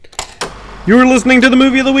You're listening to the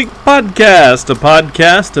Movie of the Week podcast, a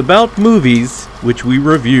podcast about movies which we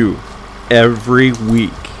review every week,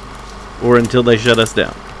 or until they shut us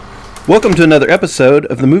down. Welcome to another episode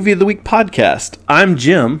of the Movie of the Week podcast. I'm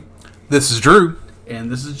Jim. This is Drew.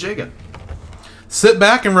 And this is Jacob. Sit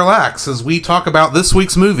back and relax as we talk about this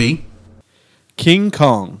week's movie, King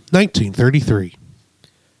Kong. 1933.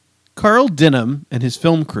 Carl Denham and his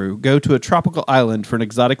film crew go to a tropical island for an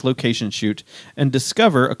exotic location shoot and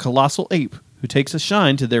discover a colossal ape who takes a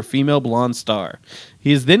shine to their female blonde star.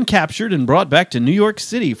 He is then captured and brought back to New York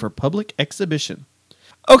City for public exhibition.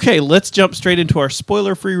 Okay, let's jump straight into our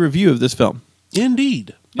spoiler-free review of this film.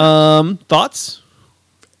 Indeed. Thoughts?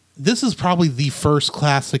 This is probably the first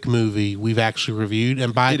classic movie we've actually reviewed.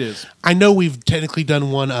 And by It is. I know we've technically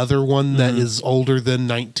done one other one that is older than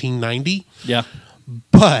 1990. Yeah.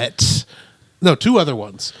 But, no, two other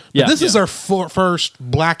ones. Yeah. But this is our first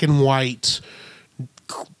black and white,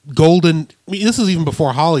 golden. I mean, this is even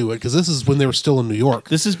before Hollywood, because this is when they were still in New York.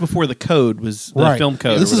 This is before the code was the film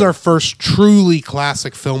code. This is our first truly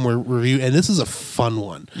classic film review, and this is a fun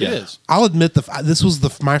one. Yeah. It is. I'll admit this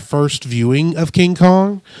was my first viewing of King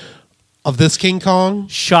Kong, of this King Kong.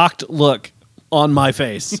 Shocked look on my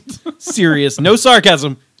face. Serious. No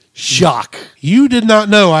sarcasm. Shock. You did not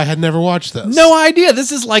know I had never watched this. No idea.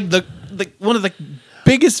 This is like the one of the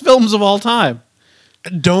biggest films of all time.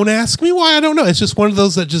 Don't ask me why I don't know. It's just one of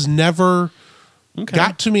those that just never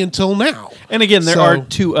got to me until now. And again, there So- are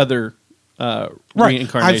two other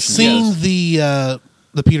reincarnations. I've seen yes.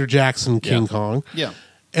 the Peter Jackson King Kong. Yeah.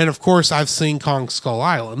 And of course, I've seen Kong Skull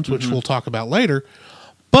Island, which we'll talk about later.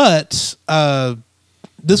 But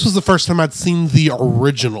this was the first time I'd seen the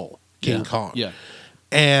original King Kong. Yeah.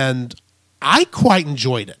 And I quite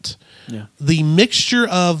enjoyed it. Yeah. The mixture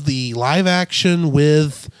of the live action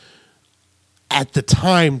with, at the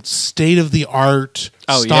time, state-of-the-art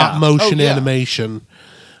stop motion animation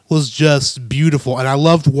was just beautiful. And I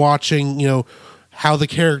loved watching, how the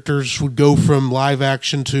characters would go from live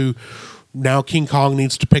action to now King Kong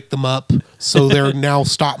needs to pick them up. So they're now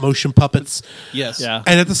stop motion puppets. Yes. Yeah.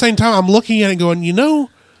 And at the same time, I'm looking at it going,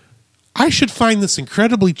 I should find this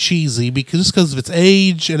incredibly cheesy because of its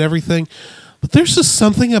age and everything. But there's just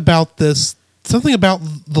something about this, something about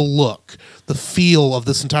the look, the feel of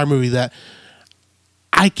this entire movie that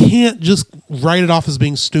I can't just write it off as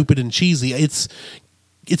being stupid and cheesy. It's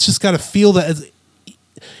just got to feel that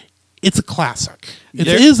it's a classic. It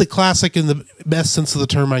is a classic in the best sense of the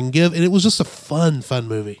term I can give, and it was just a fun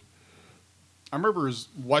movie. I remember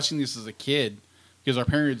watching this as a kid because our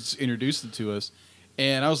parents introduced it to us.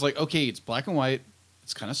 And I was like, okay, it's black and white.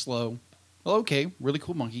 It's kind of slow. Well, okay, really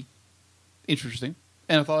cool monkey. Interesting.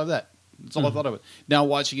 And I thought of that. That's all I thought of it. Now,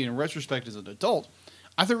 watching it in retrospect as an adult,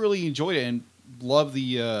 I really enjoyed it and love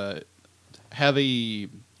have a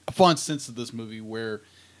fun sense of this movie where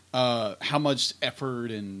how much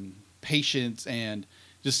effort and patience and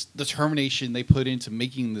just determination they put into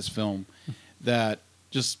making this film that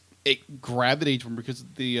just it gravitates from because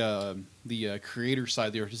the creator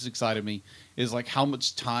side, the artistic side of me is like how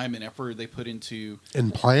much time and effort they put into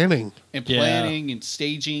Planning and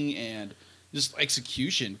staging and just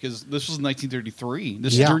execution because this was 1933.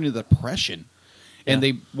 This is Yeah. during the Depression,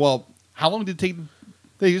 and how long did it take?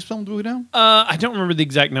 They just filmed it now. I don't remember the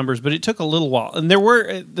exact numbers, but it took a little while. And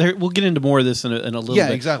we'll get into more of this in a little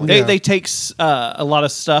bit. Exactly. They take a lot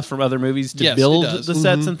of stuff from other movies to Yes, build it does. the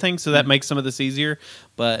sets and things, so that makes some of this easier.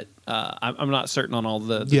 But I'm not certain on all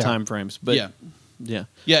the time frames. But yeah.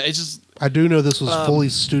 It's just I do know this was fully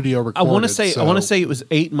studio recorded. I want to say it was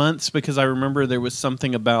 8 months because I remember there was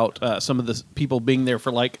something about some of the people being there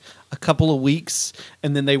for like a couple of weeks,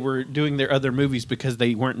 and then they were doing their other movies because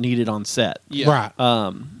they weren't needed on set. Right.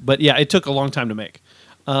 But yeah, it took a long time to make.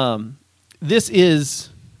 This is,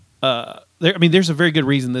 there's a very good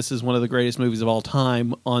reason this is one of the greatest movies of all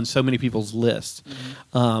time on so many people's lists.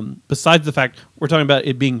 Besides the fact we're talking about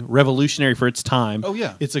it being revolutionary for its time. Oh,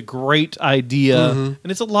 yeah. It's a great idea and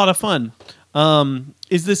it's a lot of fun.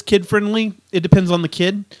 Is this kid friendly? It depends on the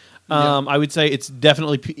kid. I would say it's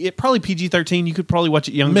definitely probably PG-13. You could probably watch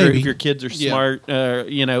it younger Maybe. if your kids are smart,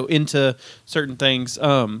 into certain things.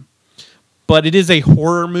 But it is a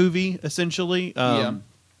horror movie essentially.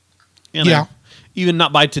 Even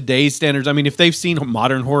not by today's standards. I mean, if they've seen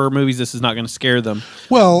modern horror movies, this is not going to scare them.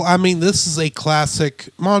 Well, I mean, this is a classic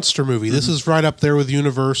monster movie. This is right up there with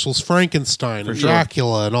Universal's Frankenstein and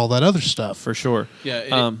Dracula and all that other stuff. For sure.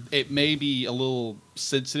 Yeah, it may be a little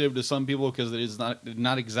sensitive to some people because it is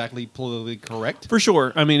not exactly politically correct. For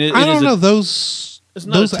sure. I mean, I don't know. Those There's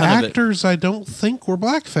not a those ton of it. actors, I don't think were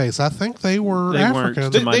blackface. I think they were They weren't.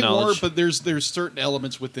 African. To my They knowledge. were, but there's certain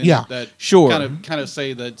elements within Yeah. it that Sure. kind of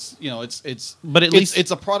say that it's But at it's- least-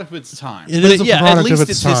 it's a product of its time. It But is a yeah, product at least of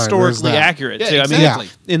its it's time. There's historically that. accurate Yeah, too. I mean, exactly.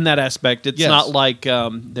 in that aspect, it's Yes. not like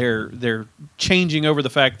they're changing over the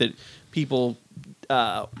fact that people,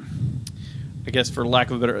 I guess, for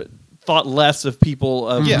lack of a better, thought less of people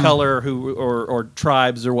of Yeah. color who or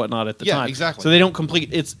tribes or whatnot at the Yeah, time. exactly. So they don't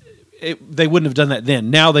complete they wouldn't have done that then.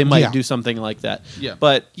 Now they might Yeah. do something like that. Yeah.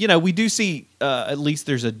 But we do see at least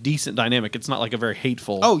there's a decent dynamic. It's not like a very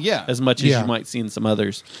hateful. Oh, yeah. as much as Yeah. you might see in some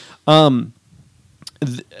others.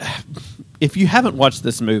 If you haven't watched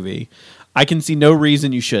this movie, I can see no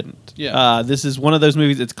reason you shouldn't. Yeah. This is one of those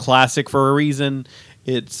movies. It's classic for a reason.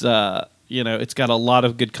 It's it's got a lot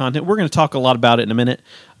of good content. We're going to talk a lot about it in a minute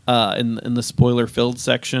in the spoiler filled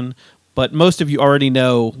section. But most of you already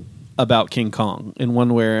know about King Kong in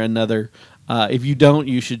one way or another. If you don't,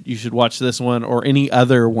 you should watch this one or any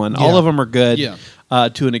other one. All Yeah. of them are good. Yeah.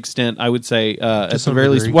 To an extent, I would say at the some very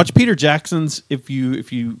least, degree. watch Peter Jackson's if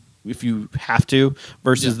you have to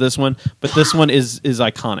versus Yeah. this one. But this one is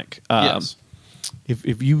iconic. Yes.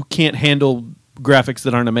 If you can't handle graphics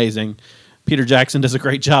that aren't amazing, Peter Jackson does a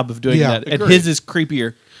great job of doing Yeah. that. And Agreed. his is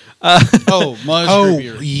creepier. Oh, much Oh,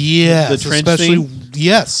 creepier. yes. The trench especially, scene?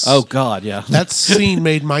 yes. Oh God, yeah, That scene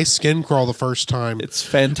made my skin crawl the first time. it's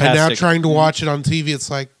And fantastic. now trying to watch it on TV, it's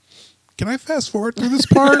like, can I fast forward through this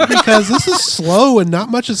part? Because this is slow and not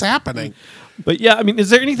much is happening. But yeah, I mean, is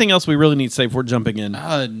there anything else we really need to say before jumping in?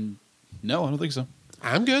 No, I don't think so.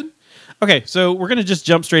 I'm good. Okay, so we're going to just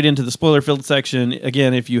jump straight into the spoiler-filled section.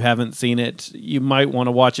 Again, if you haven't seen it, you might want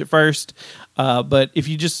to watch it first. But if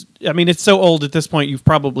you it's so old at this point, you've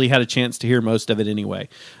probably had a chance to hear most of it anyway.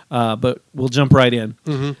 But we'll jump right in.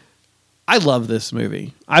 Mm-hmm. I love this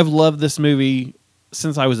movie. I've loved this movie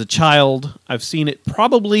since I was a child. I've seen it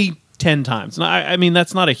probably 10 times. Now, I mean,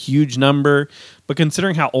 that's not a huge number, but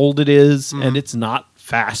considering how old it is and it's not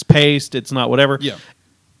fast-paced, it's not whatever. Yeah.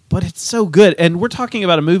 But it's so good. And we're talking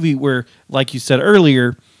about a movie where, like you said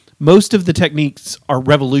earlier, most of the techniques are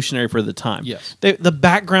revolutionary for the time. Yes. The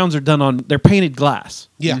backgrounds are done they're painted glass.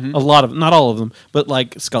 Yeah. A lot of, not all of them, but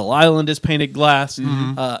like Skull Island is painted glass.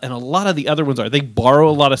 Mm-hmm. And a lot of the other ones are. They borrow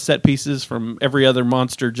a lot of set pieces from every other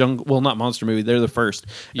jungle, well, not monster movie, they're the first.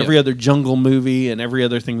 Yeah. Every other jungle movie and every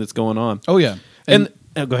other thing that's going on. Oh yeah, And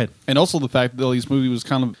go ahead. and also the fact that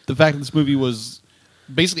this movie was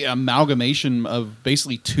basically an amalgamation of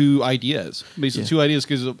basically two ideas. Basically Yeah. two ideas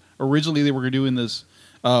because originally they were doing this.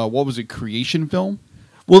 What was it? Creation film.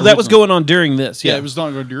 Well, that was Original. going on during this. Yeah, Yeah, it was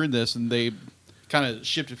not going during this, and they kind of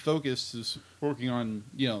shifted focus to working on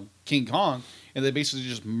King Kong, and they basically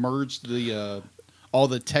just merged the all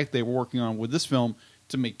the tech they were working on with this film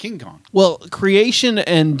to make King Kong. Well, Creation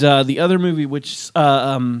and the other movie, which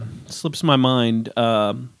slips my mind,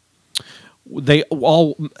 they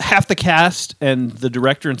all half the cast and the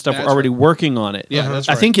director and stuff That's were already right. working on it. Yeah, that's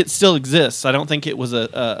I right. think it still exists. I don't think it was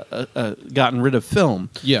a gotten rid of film.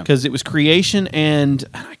 Yeah. because it was Creation and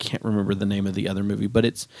I can't remember the name of the other movie, but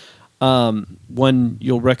it's one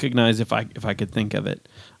you'll recognize if I could think of it.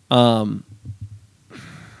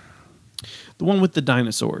 The one with the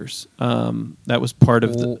dinosaurs. That was part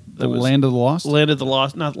of the Land of the Lost. Land of the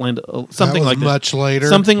Lost, not Land of, something That was like that. much later.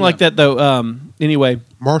 Something like that, though. Anyway,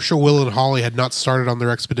 Marshall, Will, and Holly had not started on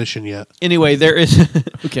their expedition yet. there is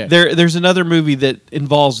Okay. there's another movie that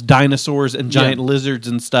involves dinosaurs and giant Yeah. lizards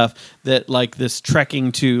and stuff that like this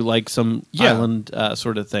trekking to like some Yeah. island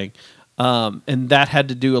sort of thing. And that had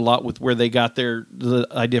to do a lot with where they got the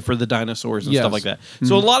idea for the dinosaurs and Yes. stuff like that.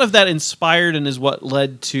 So a lot of that inspired and is what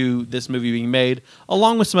led to this movie being made,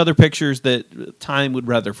 along with some other pictures that time would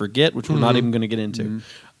rather forget, which we're not even going to get into.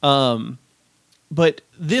 But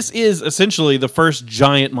this is essentially the first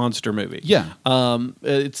giant monster movie. Yeah.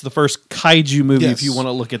 It's the first kaiju movie, Yes. if you want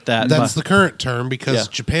to look at that. That's the current term because Yeah.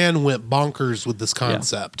 Japan went bonkers with this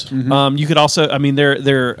concept. You could also, I mean, there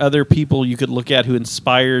are other people you could look at who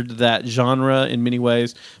inspired that genre in many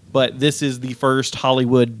ways, but this is the first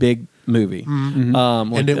Hollywood big movie.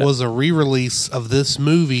 Like And it that. was a re-release of this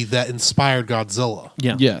movie that inspired Godzilla.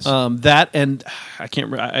 Yeah. Yes. That and I can't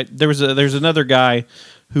remember. There's another guy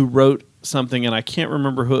who wrote something, and I can't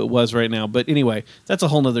remember who it was right now. But anyway, that's a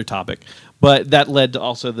whole nother topic. But that led to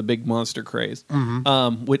also the big monster craze.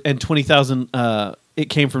 And 20,000. It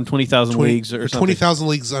came from 20,000 Leagues or something. 20,000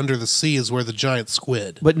 Leagues Under the Sea is where the giant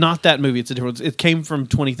squid. But not that movie. It's a different. It came from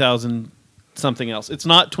 20,000 something else. It's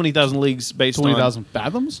not 20,000 Leagues based on 20,000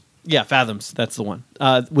 fathoms. Yeah, Fathoms. That's the one,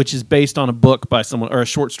 which is based on a book by someone or a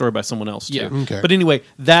short story by someone else. Too. Yeah. Okay. But anyway,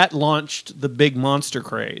 that launched the big monster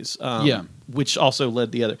craze. Yeah. Which also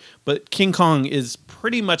led the other. But King Kong is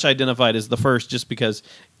pretty much identified as the first, just because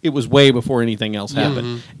it was way before anything else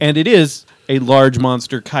happened, and it is a large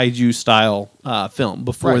monster kaiju style film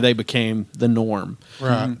before Right. they became the norm.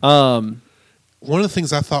 Right. One of the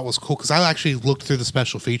things I thought was cool, because I actually looked through the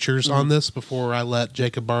special features on this before I let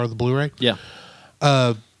Jacob borrow the Blu-ray. Yeah.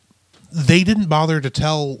 They didn't bother to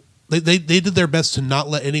tell. They did their best to not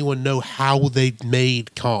let anyone know how they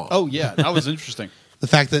made Kong. Oh yeah, that was interesting. The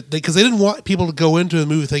fact that because they didn't want people to go into the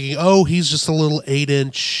movie thinking, oh, he's just a little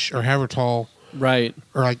 8-inch or however tall Right.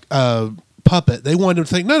 or like puppet. They wanted them to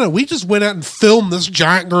think, no, we just went out and filmed this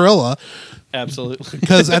giant gorilla. Absolutely.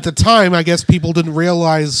 Because at the time, I guess people didn't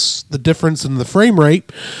realize the difference in the frame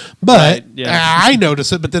rate. But Right, yeah. I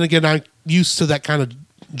notice it. But then again, I'm used to that kind of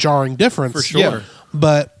jarring difference. For sure. Yeah.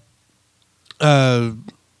 But it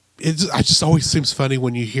just always seems funny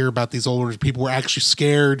when you hear about these older people were actually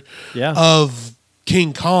scared Yeah. of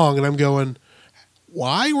King Kong. And I'm going,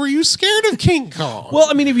 why were you scared of King Kong? Well,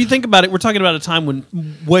 I mean, if you think about it, we're talking about a time when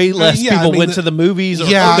way less yeah, I people mean, went to the movies or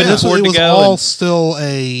yeah, could afford it to was go. all and- still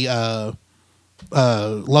a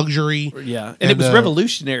luxury. yeah, and it was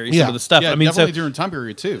revolutionary. Some of the stuff. Yeah, I mean, definitely during time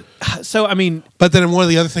period too. so I mean, But then one of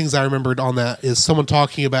the other things I remembered on that is someone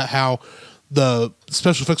talking about how the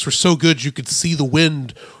special effects were so good you could see the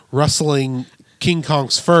wind rustling King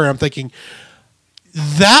Kong's fur. I'm thinking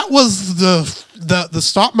that was the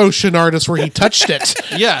stop motion artist where he touched it.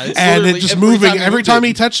 Yeah, it's and it literally just every moving time he every moved time it.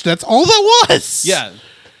 he touched it. That's all that was. Yeah,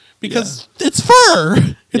 because it's fur.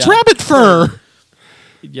 It's Yeah. rabbit fur.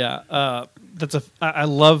 yeah, that's a. I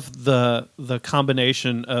love the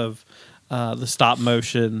combination of the stop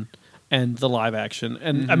motion and the live action,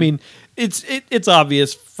 and I mean, it's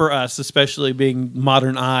obvious for us, especially being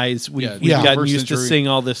modern eyes. We've Yeah. gotten First used to century. seeing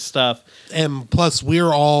all this stuff, And plus,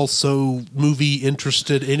 we're all so movie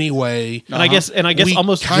interested anyway. and I guess We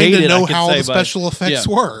almost kind of jaded, know I could how say, the special effects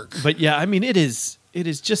Yeah. work. But yeah, I mean, it is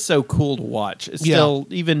just so cool to watch. It's still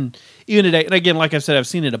even today. And again, like I've said, I've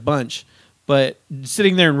seen it a bunch, but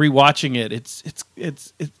sitting there and rewatching it, it's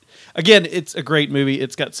again, it's a great movie.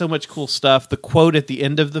 It's got so much cool stuff. The quote at the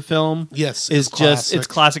end of the film, Yes, is it's just it's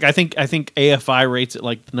classic. classic. I think AFI rates it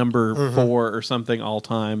like number 4 or something all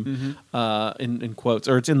time in quotes,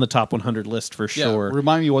 or it's in the top 100 list for yeah. sure.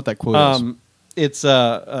 Remind me what that quote is. It's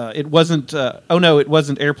it wasn't oh no, it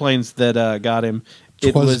wasn't airplanes that got him.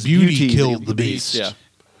 It 'Twas was beauty killed the beast. Yeah.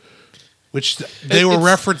 Which they were It's-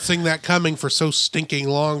 referencing that coming for so stinking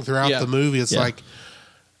long throughout Yeah. the movie. It's Yeah. like,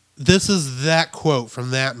 this is that quote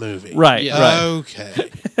from that movie. Right, Yeah. right. Okay.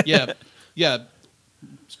 Yeah, yeah.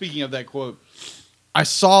 Speaking of that quote, I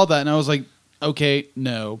saw that and I was like, okay,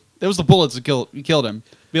 no, it was the bullets that killed him.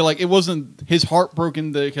 Be like, it wasn't his heart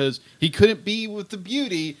broken because he couldn't be with the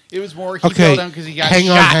beauty. It was more he Okay. fell down because he got hang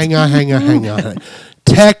shot. hang on.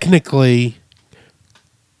 Technically,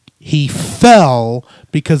 he fell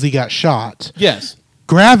because he got shot. Yes,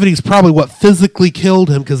 Gravity's probably what physically killed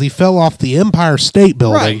him because he fell off the Empire State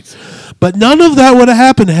Building. Right. But none of that would have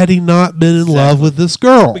happened had he not been in love with this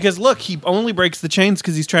girl. Because look, he only breaks the chains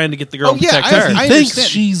because he's trying to get the girl Oh, and yeah, protect I- her. he I thinks understand.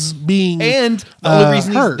 she's being And the only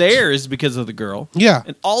reason hurt. he's there is because of the girl. Yeah.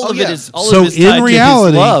 And all Oh, of yeah. it is all So of it is tied in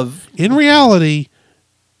reality, to his love.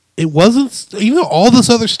 it wasn't even though all this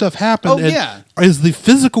other stuff happened. Oh, and yeah. is the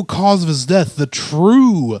physical cause of his death the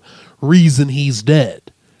true reason he's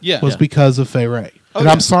dead? Yeah. was Yeah. because of Fay Wray. Oh, and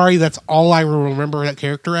yeah. I'm sorry, that's all I remember that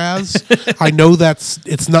character as. I know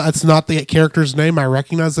it's not the character's name. I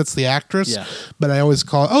recognize that's the actress, Yeah. but I always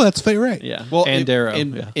call it, oh, that's Fay Wray. Yeah. Well, and Darrow.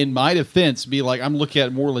 in, yeah. in my defense, be like, I'm looking at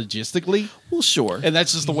it more logistically, Well, sure. and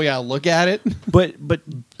that's just the way I look at it. But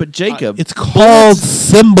Jacob, It's called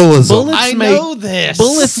symbolism. bullets I may, know this.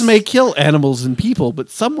 Bullets may kill animals and people, but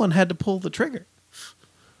someone had to pull the trigger.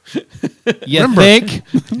 You Remember-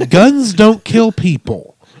 think? Guns don't kill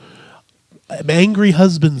people. Angry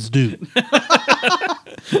husbands do.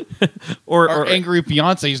 Or angry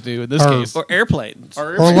fiancés do in this Or- case. or airplanes.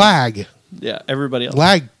 Or Or lag. Yeah, everybody else.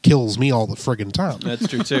 Lag kills me all the friggin' time. That's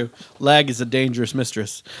true too. Lag is a dangerous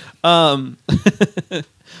mistress. But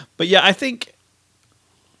yeah, I think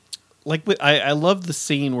like I love the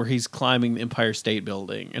scene where he's climbing the Empire State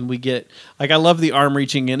Building, and we get like I love the arm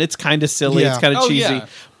reaching in. It's kind of silly. Yeah. It's kind of Oh, cheesy. yeah.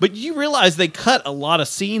 But you realize they cut a lot of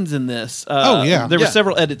scenes in this. Oh, yeah. There were Yeah.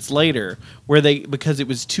 several edits later where because it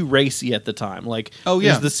was too racy at the time. Like, Oh, yeah.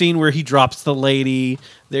 there's the scene where he drops the lady.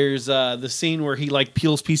 There's the scene where he like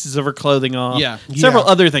peels pieces of her clothing off. Yeah. Several Yeah.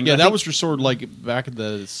 other things. Yeah, I that think was restored like back in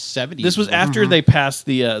the 70s. This was after they passed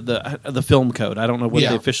the film code. I don't know what Yeah.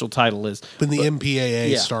 the official title is. when the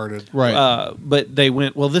MPAA yeah. started. Right. But they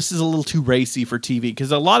went, well, this is a little too racy for TV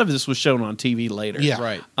because a lot of this was shown on TV later. Yeah.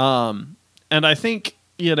 right. And I think,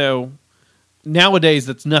 nowadays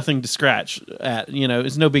that's nothing to scratch at.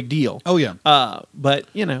 It's no big deal. Oh, yeah. But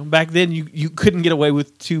back then you couldn't get away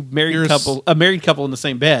with a married couple in the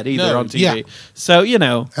same bed either No, on TV. yeah. So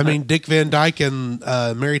I mean, Dick Van Dyke and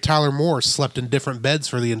Mary Tyler Moore slept in different beds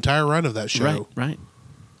for the entire run of that show. right.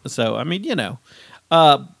 So I mean,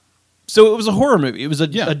 so it was a horror movie. It was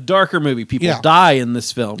a darker movie. People Yeah. die in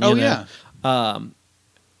this film. Oh, you know? yeah.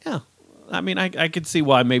 Yeah. I mean, I could see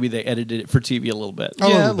why maybe they edited it for TV a little bit. A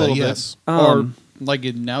yeah, little a little bit, bit. yes. Or like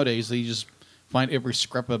nowadays, they just find every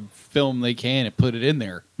scrap of film they can and put it in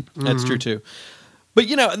there. That's true too. But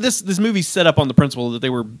this movie's set up on the principle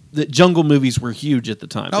that jungle movies were huge at the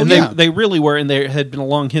time, Oh, and yeah. they really were, and there had been a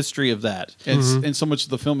long history of that And so much of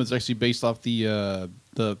the film is actually based off the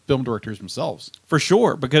film directors themselves. for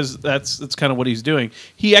sure. Because that's kind of what he's doing.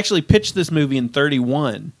 He actually pitched this movie in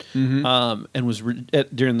 '31, and was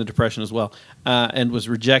during the Depression as well, and was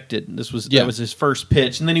rejected. That was his first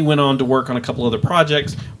pitch, and then he went on to work on a couple other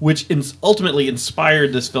projects, which ultimately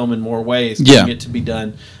inspired this film in more ways, getting it to be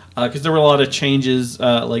done. Because there were a lot of changes,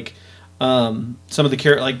 some of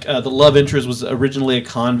the the love interest was originally a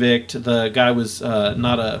convict. The guy was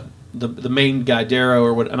not the main guy, Darrow,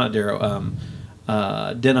 or what? Not Darrow.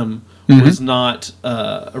 Denham was not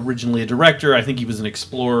originally a director. I think he was an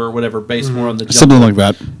explorer or whatever, based more on the jungle. Something like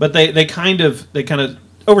that. But they kind of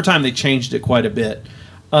over time they changed it quite a bit.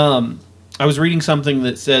 I was reading something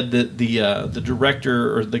that said that the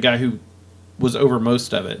director, or the guy who was over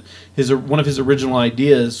most of it, one of his original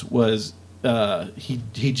ideas was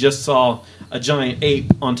he just saw a giant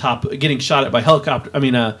ape on top, getting shot at by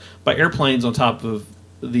by airplanes on top of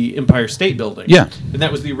the Empire State Building. Yeah. And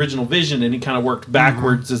that was the original vision, and he kind of worked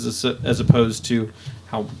backwards as opposed to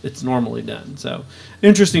how it's normally done. So,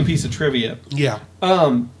 interesting piece of trivia. Yeah.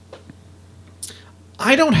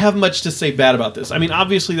 I don't have much to say bad about this. I mean,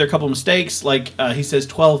 obviously there are a couple of mistakes. Like he says,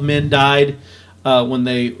 12 men died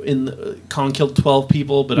when Kong killed 12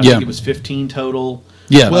 people, but I think it was 15 total.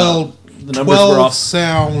 Yeah. Well, the numbers were 12 off.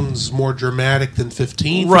 sounds more dramatic than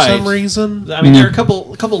 15 for Right. some reason. I mean, there are a couple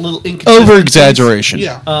little inconsistencies. Over exaggeration.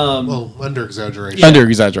 Yeah. Well, under exaggeration. Under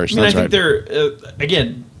exaggeration. I mean, That's I right. think they're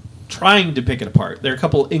again trying to pick it apart. There are a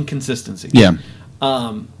couple inconsistencies. Yeah.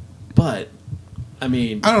 But I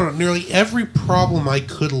mean, I don't know. Nearly every problem I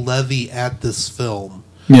could levy at this film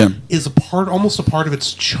Yeah. is almost a part of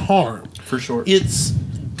its charm. for sure. It's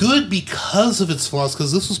good because of its flaws,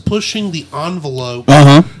 because this was pushing the envelope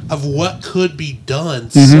Uh-huh. of what could be done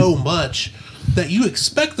so much that you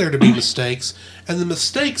expect there to be mistakes, and the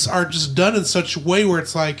mistakes are just done in such a way where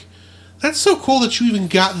it's like, that's so cool that you even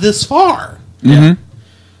got this far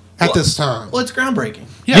at this time. Well, it's groundbreaking.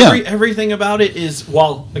 Yeah. Everything about it is,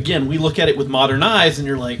 while, again, we look at it with modern eyes and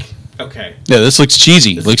you're like, okay, Yeah, this looks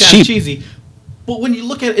cheesy. this Looks is kind cheap. of cheesy. But when you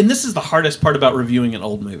look at it, and this is the hardest part about reviewing an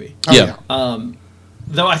old movie, Oh, Yeah.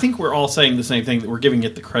 though I think we're all saying the same thing, that we're giving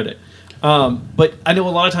it the credit. But I know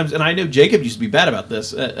a lot of times, and I know Jacob used to be bad about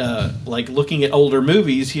this, like looking at older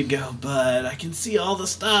movies, he'd go, but I can see all the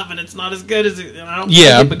stuff and it's not as good as it, and I don't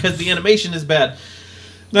Yeah. like it because the animation is bad.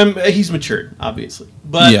 He's matured, obviously.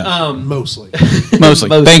 But Yeah. Mostly. Mostly.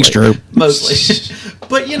 Thanks, Drew. Mostly.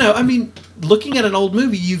 But, I mean, looking at an old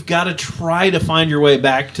movie, you've got to try to find your way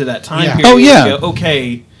back to that time Yeah. period. Oh, yeah. And go,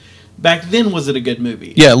 okay, back then was it a good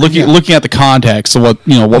movie? Yeah, looking at the context of what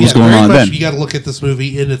was Yeah, going very on much then. You got to look at this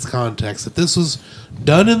movie in its context. That this was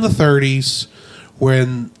done in the 30s,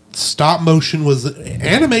 when stop motion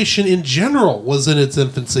animation in general was in its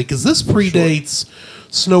infancy, because this predates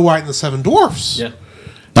Snow White and the Seven Dwarfs. Yeah.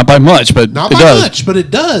 Not by much, but Not it by does. much, but it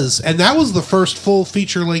does. And that was the first full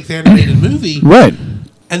feature-length animated movie. Right.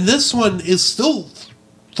 And this one is still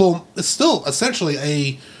it's still essentially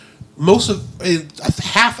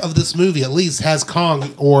half of this movie at least has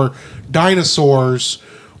Kong or dinosaurs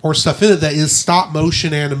or stuff in it that is stop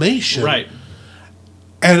motion animation. Right.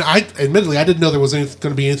 And I didn't know there was going to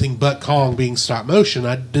be anything but Kong being stop motion.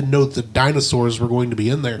 I didn't know the dinosaurs were going to be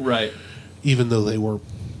in there. Right. Even though they were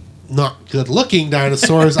not good looking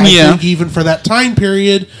dinosaurs, I Yeah. think, even for that time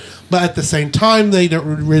period. But at the same time, they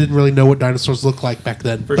didn't really know what dinosaurs looked like back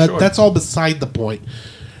then. For but sure. that's all beside the point.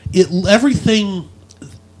 Everything,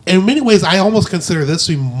 in many ways, I almost consider this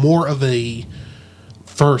to be more of a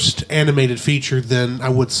first animated feature than I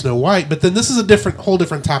would Snow White. But then this is a whole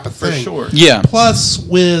different type of For thing. sure. Yeah. Plus,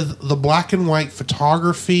 with the black and white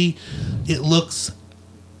photography, it looks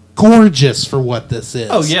gorgeous for what this is.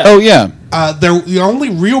 Oh, yeah. Oh yeah. The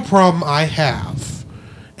only real problem I have,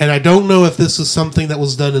 and I don't know if this is something that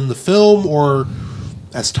was done in the film or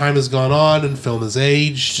as time has gone on and film has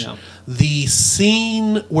aged, Yeah. the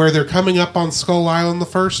scene where they're coming up on Skull Island the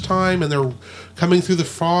first time and they're coming through the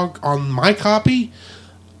fog on my copy,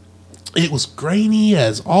 it was grainy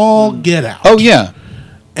as all get out. Oh yeah.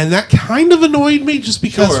 And that kind of annoyed me just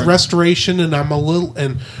because Sure. restoration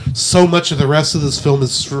and so much of the rest of this film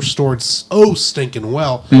is restored so stinking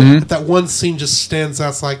well. But that one scene just stands out.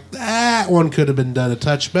 It's like, that one could have been done a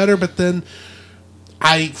touch better. But then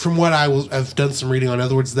from what I've done some reading on, in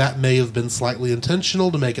other words, that may have been slightly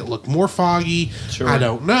intentional to make it look more foggy. Sure. I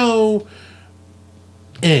don't know.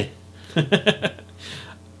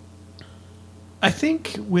 I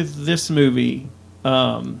think with this movie,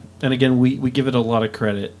 and again, we give it a lot of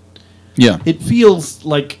credit. Yeah. It feels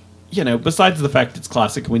like, besides the fact it's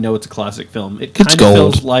classic, we know it's a classic film. It kind It's of gold.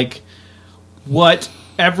 feels like what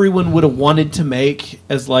everyone would have wanted to make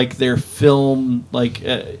as like their film, like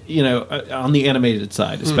on the animated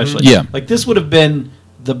side, especially. Yeah. Like this would have been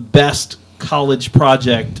the best college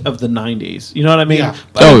project of the 90s. You know what I mean? Yeah.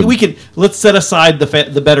 I mean, let's set aside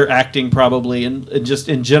the better acting probably, and just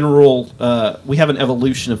in general, we have an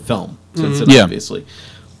evolution of film since then, Yeah. obviously.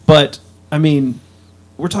 But I mean,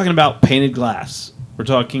 we're talking about painted glass. We're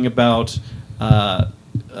talking about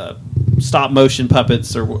stop motion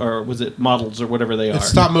puppets, or was it models, or whatever they are. It's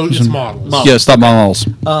stop motion. It's models. Models. Yeah. Stop models.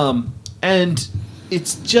 And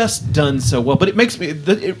it's just done so well. But it makes me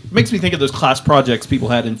think of those class projects people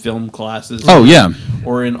had in film classes. Oh, yeah.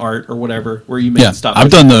 or in art or whatever, where you make Yeah. stop. I've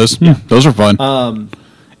motion. done those. Those are fun.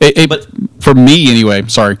 But for me anyway,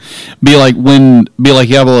 sorry, be like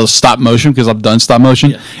you have a little stop motion, because I've done stop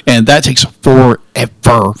motion, Yeah. and that takes forever.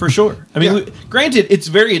 for sure. I mean, Yeah. granted, it's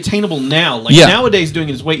very attainable now. Like Yeah. nowadays, doing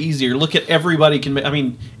it is way easier. Look at everybody can. I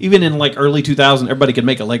mean, even in like early 2000, everybody could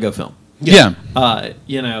make a Lego film. Yeah.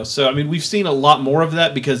 So I mean, we've seen a lot more of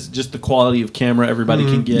that because just the quality of camera everybody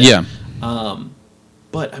can get. Yeah.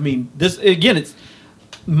 But I mean, this again, it's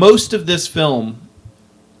most of this film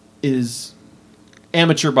is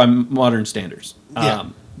amateur by modern standards. Yeah.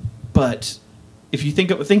 But if you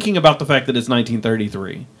thinking about the fact that it's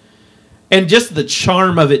 1933, and just the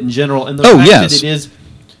charm of it in general, and the fact that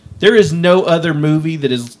there is no other movie that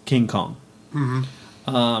is King Kong.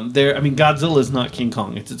 Godzilla is not King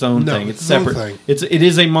Kong. It's its own No, thing. It's its own separate. thing. It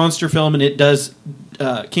is a monster film, and it does.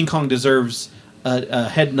 King Kong deserves a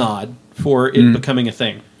head nod for it becoming a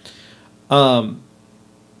thing.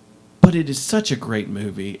 But it is such a great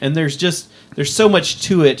movie, and there's so much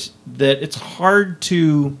to it that it's hard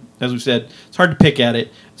to, as we said, it's hard to pick at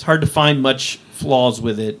it. It's hard to find much flaws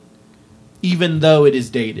with it, even though it is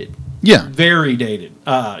dated. Yeah. Very dated.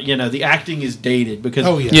 The acting is dated because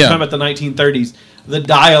Oh, yeah. we're Yeah. talking about the 1930s. The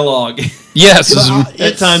dialogue Yes.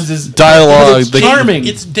 at times is dialogue. It's charming.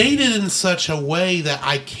 It's dated in such a way that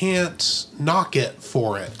I can't knock it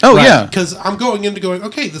for it. Oh, yeah. Because I'm going,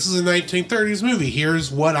 okay, this is a 1930s movie.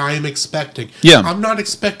 Here's what I'm expecting. Yeah. I'm not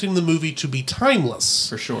expecting the movie to be timeless.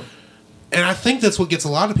 for sure. And I think that's what gets a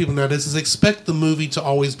lot of people nowadays is expect the movie to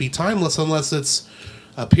always be timeless unless it's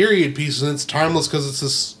a period piece and it's timeless because it's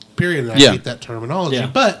this period. And I Yeah. hate that terminology. Yeah.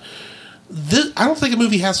 But I don't think a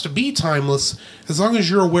movie has to be timeless as long as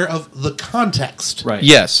you're aware of the context. Right.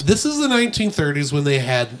 Yes. This is the 1930s when they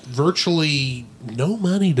had virtually no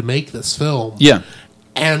money to make this film. Yeah.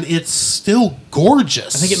 And it's still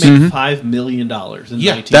gorgeous. I think it made $5 million in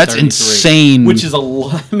Yeah, 1933. that's insane. Which is a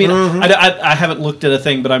lot. I mean, I haven't looked at a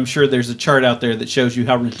thing, but I'm sure there's a chart out there that shows you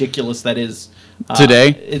how ridiculous that is Today?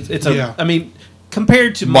 It's Yeah. I mean,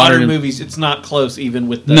 compared to modern Modern- movies, it's not close even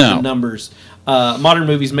with the No. numbers. Modern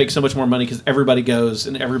movies make so much more money because everybody goes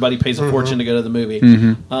and everybody pays a fortune to go to the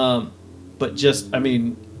movie. But just, I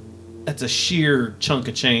mean, that's a sheer chunk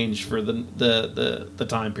of change for the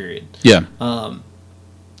time period. Yeah.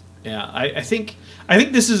 Yeah, I think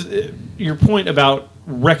this is your point about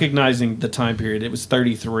recognizing the time period. It was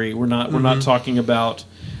 33. We're not talking about.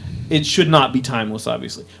 It should not be timeless,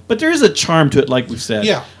 obviously, but there is a charm to it, like we've said.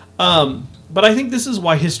 Yeah. But I think this is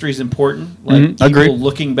why history is important. Like people Agreed.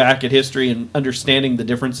 looking back at history and understanding the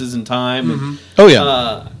differences in time. And, Oh,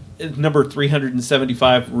 yeah. number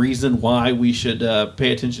 375 reason why we should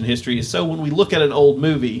pay attention to history is so when we look at an old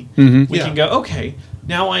movie, we Yeah. can go, okay,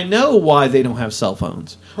 now I know why they don't have cell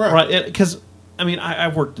phones. Right. Because, I mean,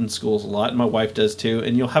 I've worked in schools a lot, and my wife does too,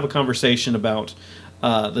 and you'll have a conversation about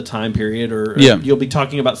the time period, or Yeah. you'll be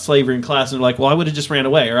talking about slavery in class, and they're like, well, I would have just ran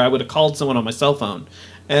away, or I would have called someone on my cell phone,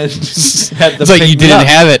 and had them It's like pick you me didn't up.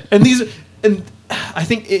 have it. And I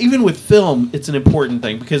think even with film, it's an important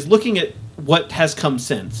thing, because looking at what has come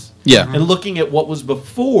since, Yeah. and looking at what was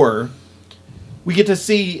before, we get to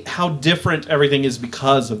see how different everything is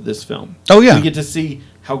because of this film. Oh, yeah. We get to see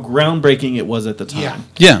how groundbreaking it was at the time.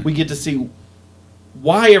 Yeah. Yeah. We get to see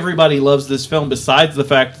why everybody loves this film, besides the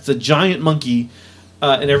fact it's a giant monkey,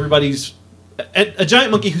 and everybody's a giant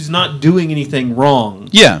monkey who's not doing anything wrong.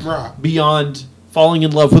 Yeah. Right. Beyond falling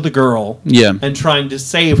in love with a girl. Yeah. And trying to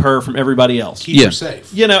save her from everybody else. Keep Yeah. her safe.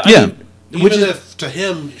 You know, Yeah. I mean, which Even is, if to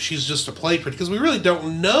him she's just a play pretty, because we really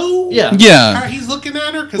don't know Yeah. Yeah. how he's looking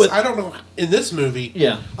at her, because But- I don't know in this movie.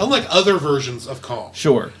 Yeah. Unlike other versions of Kong,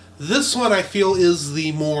 sure. this one I feel is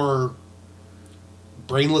the more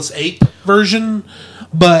brainless ape version,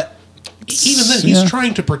 but even then he's Yeah.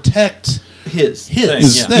 trying to protect His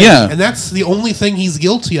his thing, thing, Yeah. and that's the only thing he's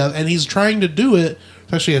guilty of, and he's trying to do it,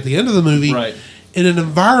 especially at the end of the movie, Right. in an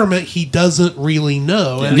environment he doesn't really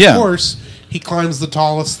know, and Yeah. of course he climbs the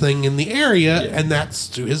tallest thing in the area, Yeah. and that's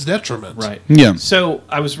to his detriment. Right. Yeah. So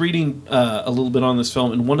I was reading a little bit on this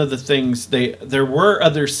film, and one of the things there were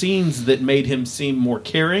other scenes that made him seem more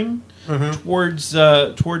caring towards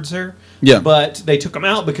her. Yeah. But they took them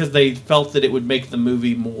out because they felt that it would make the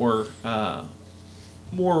movie more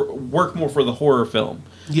work more for the horror film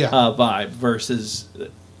Yeah. vibe versus,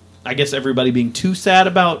 I guess, everybody being too sad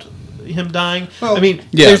about him dying. Well, I mean,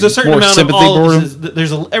 yeah, there's a certain more amount of sympathy all for of him.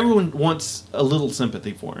 this is, everyone wants a little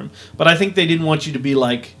sympathy for him, but I think they didn't want you to be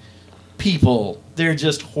like, people, they're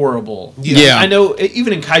just horrible. Yeah. I know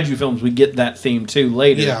even in kaiju films we get that theme too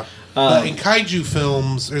later. Yeah. But in kaiju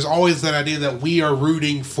films, there's always that idea that we are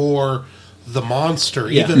rooting for the monster,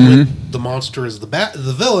 Yeah. even when the monster is the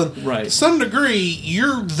villain. Right. To some degree,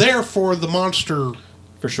 you're there for the monster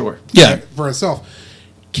for sure. Yeah. for itself.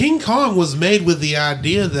 King Kong was made with the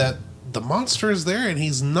idea that the monster is there and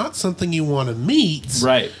he's not something you want to meet.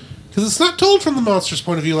 Right. Because it's not told from the monster's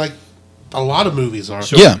point of view like a lot of movies are.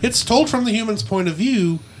 Sure. Yeah. It's told from the human's point of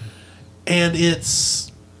view, and it's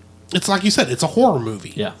like you said, it's a horror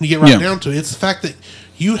movie. Yeah. You get right Yeah. down to it. It's the fact that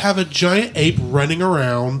you have a giant ape running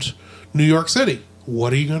around New York City.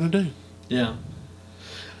 What are you going to do? Yeah.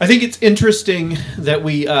 I think it's interesting that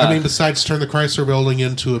we. I mean, besides turn the Chrysler Building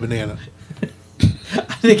into a banana.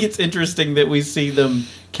 I think it's interesting that we see them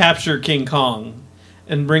capture King Kong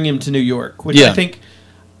and bring him to New York, which I Yeah. think.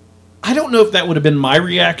 I don't know if that would have been my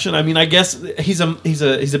reaction. I mean, I guess he's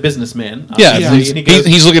a businessman. Yeah. obviously, and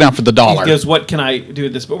He's looking out for the dollar. He goes, "What can I do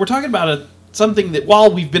with this?" But we're talking about something that,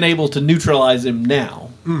 while we've been able to neutralize him now,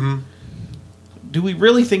 do we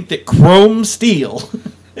really think that chrome steel,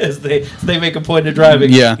 as they make a point of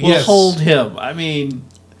driving, Yeah. will Yes. hold him? I mean,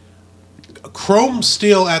 Chrome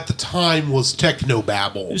steel at the time was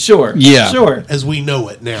technobabble, sure, Yeah. sure, as we know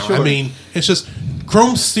it now. Sure. I mean, it's just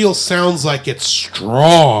chrome steel sounds like it's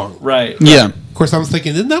strong. right, Yeah. Of course, I was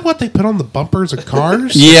thinking, isn't that what they put on the bumpers of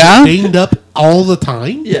cars? Yeah. Dinged up all the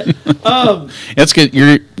time? yeah. That's good.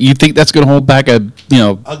 You think that's going to hold back a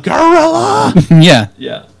A gorilla? yeah.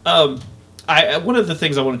 Yeah. One of the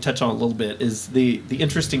things I want to touch on a little bit is the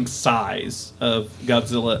interesting size of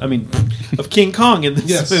Godzilla. I mean, of King Kong in this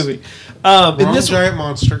Yes. movie. In Wrong this giant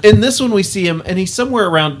monster. in this one, we see him, and he's somewhere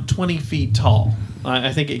around 20 feet tall.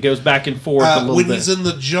 I think it goes back and forth a little When bit. he's in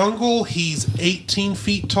the jungle, he's 18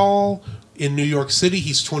 feet tall. In New York City,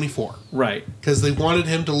 he's 24. Right, Because they wanted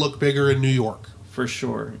him to look bigger in New York. for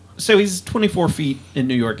sure. So he's 24 feet in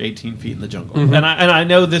New York, 18 feet in the jungle. Mm-hmm. And I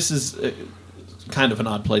know this is kind of an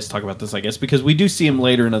odd place to talk about this, I guess, because we do see him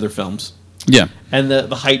later in other films. Yeah. And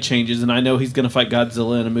the height changes, and I know he's going to fight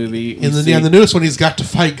Godzilla in a movie. We In the, see- yeah, the newest one, he's got to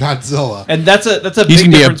fight Godzilla. And that's a He's big gonna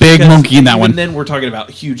be a difference big because monkey in that even one. then we're talking about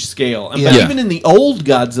huge scale. And Yeah. But even in the old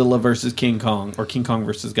Godzilla versus King Kong, or King Kong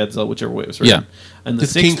versus Godzilla, whichever way it was written, in the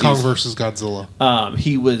It's 60s, King Kong versus Godzilla.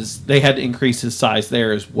 they had to increase his size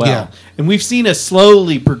there as well. Yeah. And we've seen us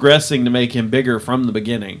slowly progressing to make him bigger from the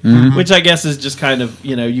beginning, Mm-hmm. which I guess is just kind of,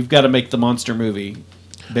 you've got to make the monster movie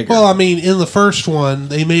bigger. Well, I mean, in the first one,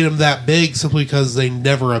 they made him that big simply because they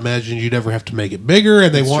never imagined you'd ever have to make it bigger,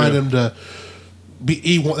 and they wanted true. him to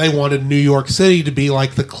be. They wanted New York City to be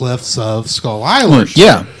like the cliffs of Skull Island.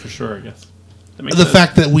 Yeah. for sure, I guess. That makes The sense.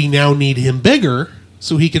 fact that we now need him bigger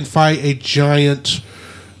so he can fight a giant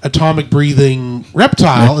atomic breathing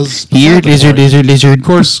reptile is Here, beside the point. lizard. Of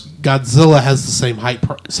course, Godzilla has the same height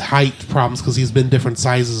problems because he's been different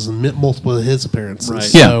sizes in multiple of his appearances.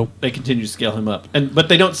 Right. Yeah. So, They continue to scale him up, but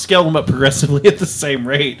they don't scale him up progressively at the same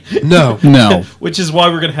rate. no. No. Which is why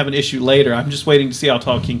we're going to have an issue later. I'm just waiting to see how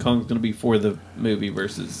tall King Kong's going to be for the movie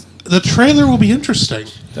versus. The trailer will be interesting.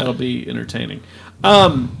 That'll be entertaining.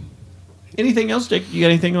 Anything else, Jake? You got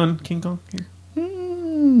anything on King Kong here?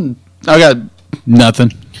 I got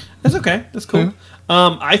nothing. That's okay. That's cool.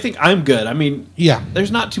 I think I'm good. I mean, Yeah.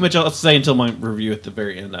 there's not too much else to say until my review at the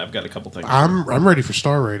very end. I've got a couple things. I'm ready for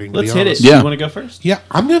star rating. Let's to be hit it. honest. Yeah. You want to go first? Yeah,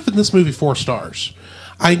 I'm giving this movie 4 stars.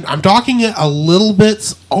 I'm docking it a little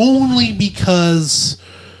bit only because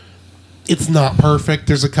it's not perfect.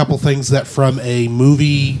 There's a couple things that, from a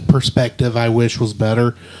movie perspective, I wish was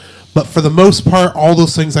better. But for the most part, all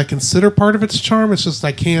those things I consider part of its charm. It's just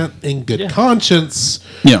I can't, in good Yeah. conscience,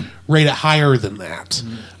 Yeah. rate it higher than that.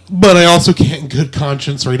 But I also can't, in good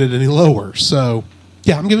conscience, rate it any lower. So,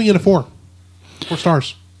 yeah, I'm giving it a 4. 4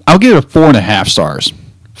 stars. I'll give it a 4.5 stars.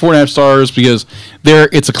 4.5 stars because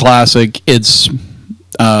it's a classic.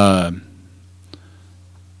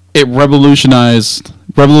 It revolutionized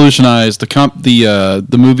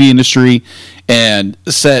the movie industry and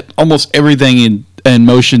set almost everything in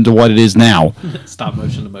motion to what it is now. Stop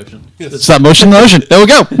motion to motion. Stop motion to motion. There we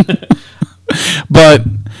go. But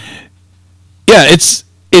yeah, it's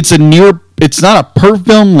not a perfect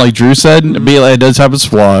film like Drew said. It does have its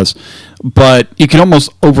flaws, but you can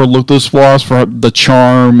almost overlook those flaws for the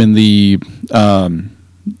charm and the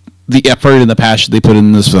effort and the passion they put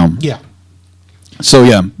in this film. Yeah. So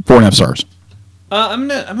yeah, 4.5 stars. I'm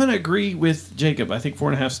gonna agree with Jacob. I think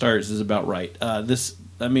 4.5 stars is about right.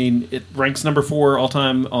 It ranks number 4 all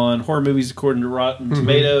time on horror movies according to Rotten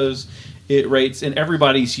Tomatoes. It rates in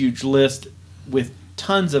everybody's huge list with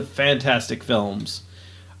tons of fantastic films.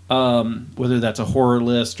 Whether that's a horror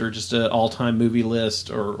list or just an all-time movie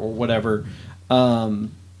list or whatever.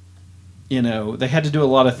 They had to do a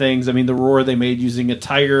lot of things. I mean, the roar they made using a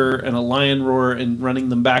tiger and a lion roar and running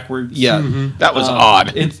them backwards. Yeah, that was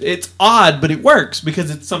odd. It's odd, but it works because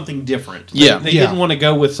it's something different. They didn't want to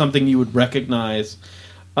go with something you would recognize.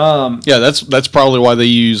 Yeah, that's probably why they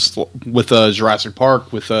used with Jurassic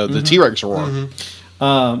Park with the T-Rex roar.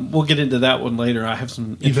 We'll get into that one later. I have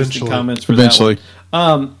some interesting Eventually. comments for Eventually. that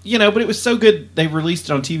one. But it was so good. They released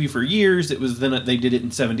it on TV for years. It was then they did it in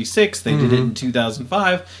 '76. They did it in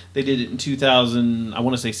 2005. They did it in 2000. I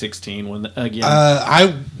want to say 16. When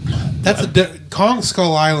again, Kong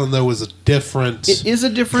Skull Island though was a different. it is a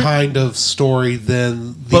different, kind of story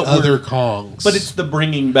than the But other Kongs. but it's the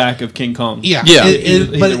bringing back of King Kong. yeah, Yeah.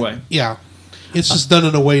 Either way. Yeah, it's just done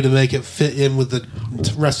in a way to make it fit in with the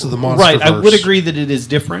rest of the monster. Right. I would agree that it is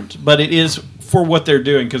different, but it is for what they're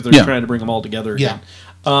doing because they're Yeah. trying to bring them all together Yeah.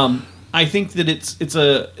 again. I think that it's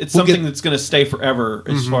something that's going to stay forever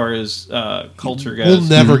as far as culture goes. We'll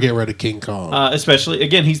never get rid of King Kong. Especially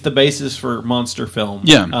again, he's the basis for monster film.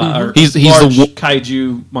 Yeah. Or He's the large one-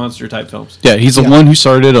 kaiju monster type films. Yeah, he's the Yeah. one who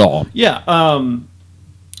started it all. Yeah.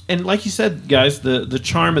 And like you said, guys, the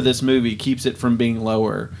charm of this movie keeps it from being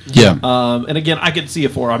lower. Yeah. And again, I could see a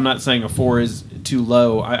 4. I'm not saying a 4 is too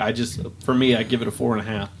low. I just, for me, I give it a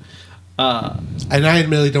 4.5. And I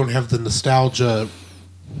admittedly don't have the nostalgia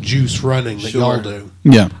juice running that Sure. y'all do.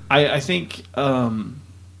 Yeah. I think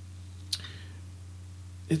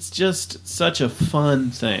it's just such a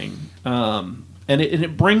fun thing, and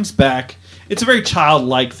it brings back. It's a very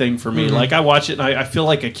childlike thing for me. Like I watch it and I feel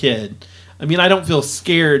like a kid. I mean, I don't feel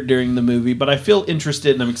scared during the movie, but I feel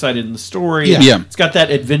interested and I'm excited in the story. Yeah. Yeah. It's got that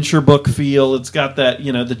adventure book feel. It's got that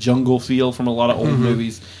the jungle feel from a lot of old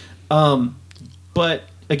movies. But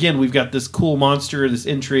again, we've got this cool monster, this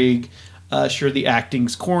intrigue. Sure, the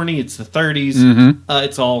acting's corny. It's the 30s.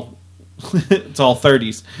 It's all it's all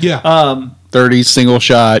 30s. Yeah. 30 single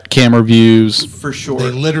shot camera views. For sure.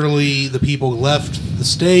 The people left the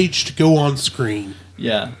stage to go on screen.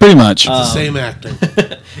 Yeah. Pretty much. The same acting.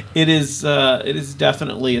 It is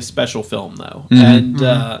definitely a special film though. And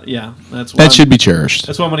that's why that should be cherished.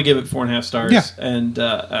 that's why I'm going to give it 4.5 stars. Yeah. And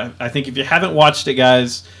I think if you haven't watched it,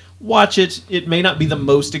 guys, watch it. It may not be the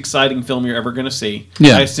most exciting film you're ever going to see.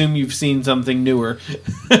 Yeah. I assume you've seen something newer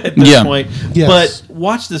at this Yeah. point. Yes. But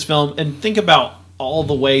watch this film and think about all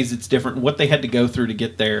the ways it's different, what they had to go through to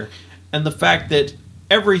get there, and the fact that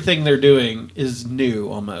everything they're doing is new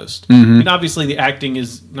almost. I mean, obviously the acting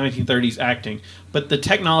is 1930s acting, but the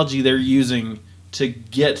technology they're using to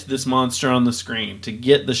get this monster on the screen, to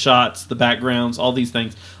get the shots, the backgrounds, all these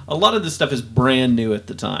things, a lot of this stuff is brand new at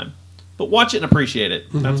the time. But watch it and appreciate it.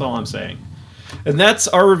 That's all I'm saying. And that's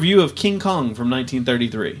our review of King Kong from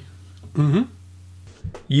 1933.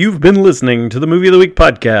 You've been listening to the Movie of the Week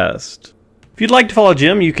podcast. If If you'd like to follow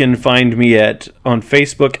Jim, you can find me on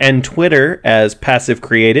Facebook and Twitter as Passive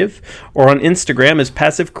Creative, or on Instagram as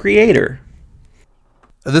Passive Creator.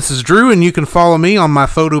 This is Drew, and you can follow me on my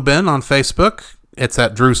photo bin on Facebook. It's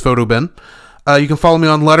at Drew's Photo Bin. You can follow me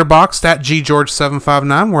on Letterboxd at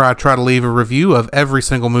ggeorge759, where I try to leave a review of every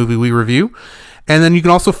single movie we review. And then you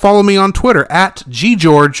can also follow me on Twitter at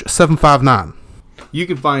ggeorge759. You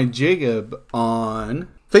can find Jacob on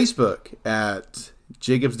Facebook at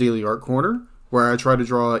Jacob's Daily Art Corner, where I try to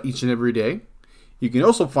draw each and every day. You can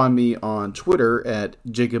also find me on Twitter at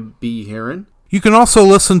Jacob B. Heron. You can also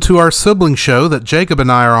listen to our sibling show that Jacob and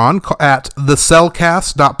I are on at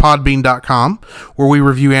thecellcast.podbean.com, where we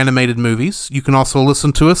review animated movies. You can also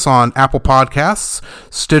listen to us on Apple Podcasts,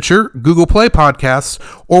 Stitcher, Google Play Podcasts,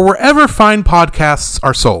 or wherever fine podcasts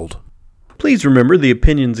are sold. Please remember the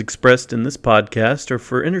opinions expressed in this podcast are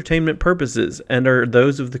for entertainment purposes and are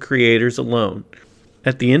those of the creators alone.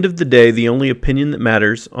 At the end of the day, the only opinion that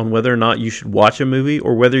matters on whether or not you should watch a movie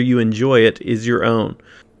or whether you enjoy it is your own.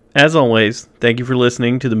 As always, thank you for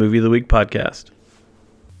listening to the Movie of the Week podcast.